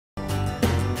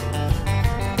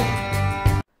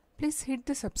Please hit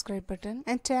the subscribe button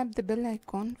and tap the bell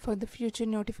icon for the future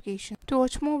notification to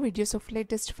watch more videos of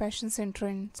latest fashions and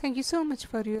trends. Thank you so much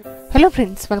for your... Hello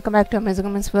friends, welcome back to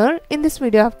AmazingWomensWorld. In this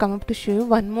video, I've come up to show you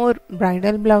one more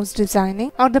bridal blouse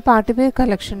designing or the party wear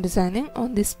collection designing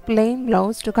on this plain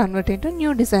blouse to convert into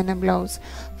new designer blouse.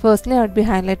 Firstly, I'd be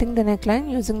highlighting the neckline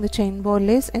using the chain ball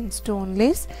lace and stone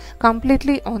lace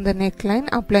completely on the neckline,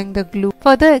 applying the glue.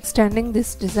 Further extending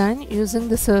this design using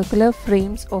the circular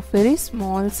frames of very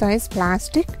small size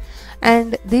plastic,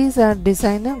 and these are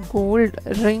designer gold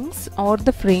rings or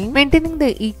the frame. Maintaining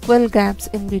the equal gaps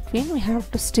in between, we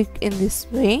have to stick in this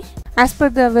way. As per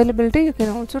the availability, you can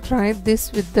also try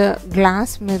this with the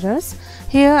glass mirrors.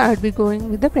 Here I'd be going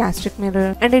with the plastic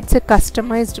mirror, and it's a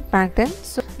customized pattern,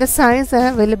 so the size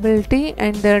availability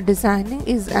and the designing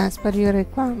is as per your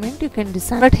requirement. You can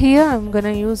design, but here I'm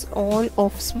gonna use all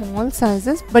of small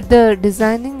sizes, but the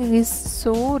designing is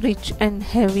so rich and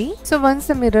heavy. So once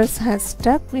the mirrors has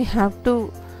stuck, we have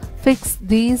to fix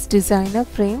these designer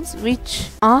frames which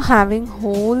are having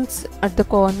holes at the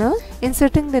corner.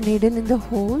 Inserting the needle in the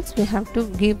holes, we have to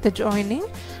give the joining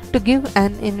to give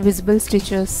an invisible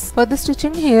stitches. For the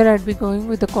stitching, here I'd be going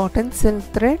with the cotton silk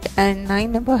thread and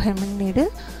 9 number hemming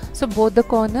needle. So both the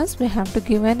corners we have to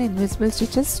give an invisible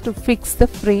stitches to fix the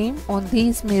frame on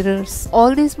these mirrors.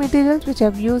 All these materials which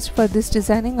I've used for this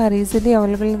designing are easily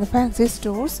available in the fancy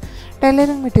stores,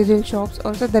 tailoring material shops.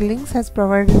 Also the links has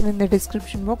provided in the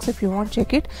description box if you want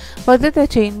check it. Further, the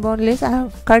chain ball lace, I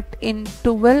have cut in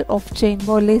 12 of chain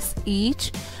ball lace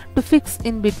each to fix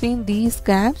in between these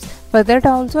gaps. For that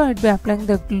also I'd be applying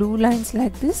the glue lines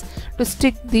like this to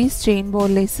stick these chain ball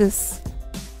laces.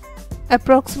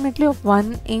 Approximately of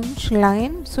 1 inch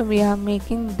line, so we are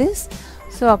making this.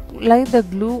 So apply the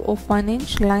glue of 1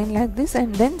 inch line like this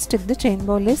and then stick the chain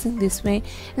ball lace in this way.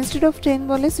 Instead of chain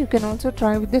ball lace, you can also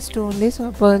try with the stone lace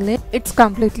or pearl lace. It's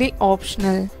completely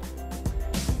optional.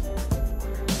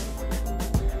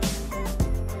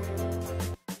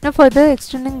 Now further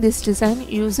extending this design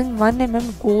using 1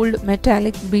 mm gold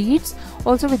metallic beads,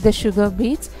 also with the sugar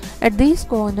beads. At these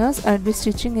corners I'd be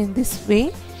stitching in this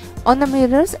way. On the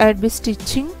mirrors I'd be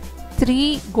stitching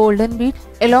 3 golden beads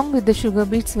along with the sugar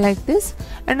beads like this,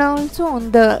 and also on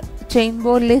the chain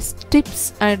ball lace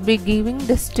tips I'd be giving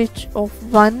the stitch of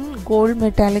 1 gold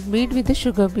metallic bead with the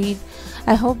sugar bead.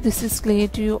 I hope this is clear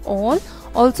to you all.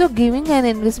 Also giving an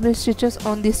invisible stitches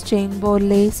on this chain ball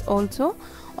lace. Also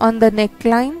on the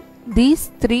neckline, these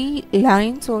 3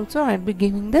 lines also I'll be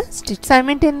giving the stitch.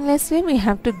 Simultaneously we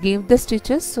have to give the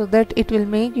stitches so that it will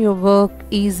make your work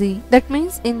easy. That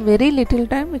means in very little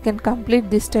time we can complete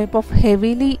this type of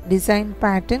heavily designed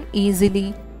pattern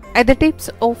easily. At the tips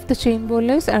of the chain ball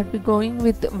lace, I'll be going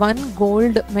with 1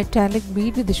 gold metallic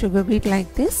bead with the sugar bead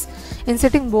like this.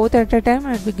 Inserting both at a time,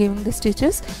 I'll be giving the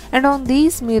stitches, and on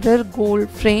these mirror gold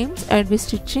frames I'll be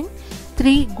stitching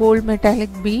 3 gold metallic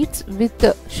beads with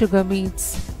the sugar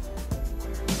beads.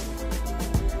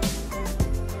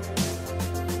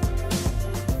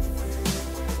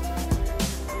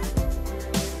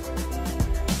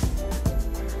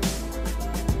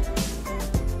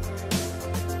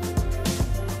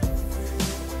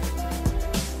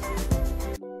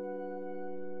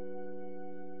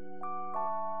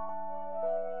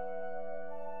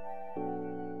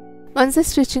 Once the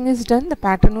stitching is done, the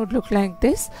pattern would look like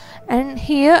this, and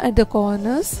here at the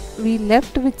corners we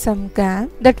left with some gap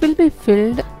that will be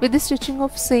filled with the stitching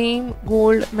of same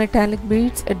gold metallic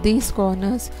beads at these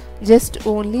corners. Just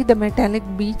only the metallic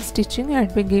bead stitching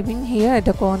I'd be giving here at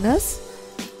the corners.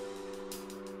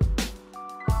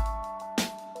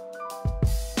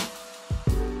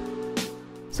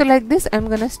 So like this I'm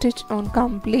gonna stitch on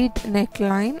complete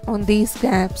neckline on these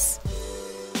gaps.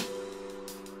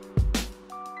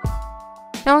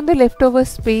 Now on the leftover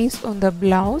space on the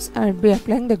blouse, I would be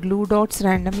applying the glue dots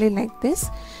randomly like this.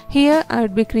 Here I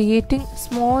would be creating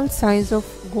small size of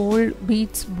gold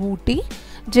beads booty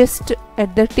just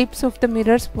at the tips of the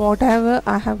mirrors. Whatever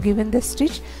I have given the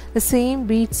stitch, the same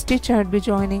bead stitch I would be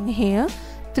joining here.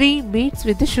 3 beads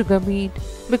with the sugar bead.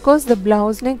 Because the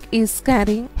blouse neck is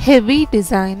carrying heavy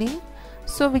designing,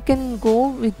 so we can go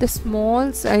with the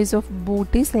small size of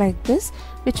booties like this,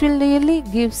 which will really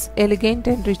gives elegant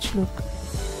and rich look.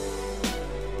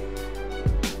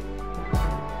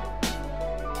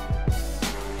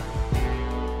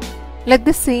 Like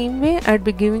the same way I'd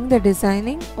be giving the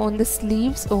designing on the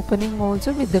sleeves opening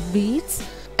also with the beads.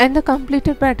 And the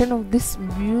completed pattern of this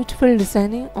beautiful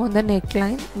designing on the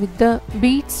neckline with the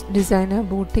beads designer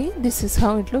booty. This is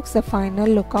how it looks, the final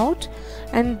look out.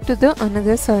 And to the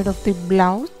another side of the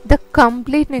blouse, the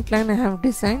complete neckline I have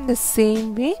designed the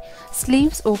same way,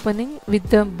 sleeves opening with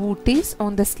the booties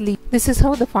on the sleeve. This is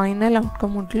how the final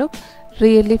outcome would look.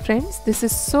 Really friends, this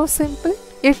is so simple,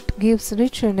 it gives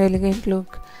rich and elegant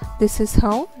look. This is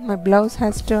how my blouse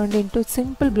has turned into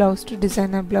simple blouse to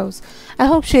designer blouse. I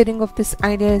hope sharing of this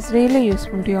idea is really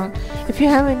useful to you all. If you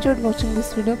have enjoyed watching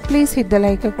this video, please hit the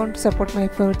like icon to support my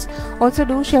efforts. Also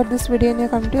do share this video in your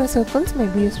community or circles, may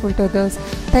be useful to others.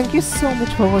 Thank you so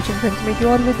much for watching friends. Meet you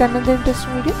all with another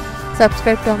interesting video.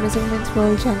 Subscribe to Amazing Women's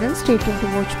World channel. Stay tuned to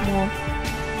watch more.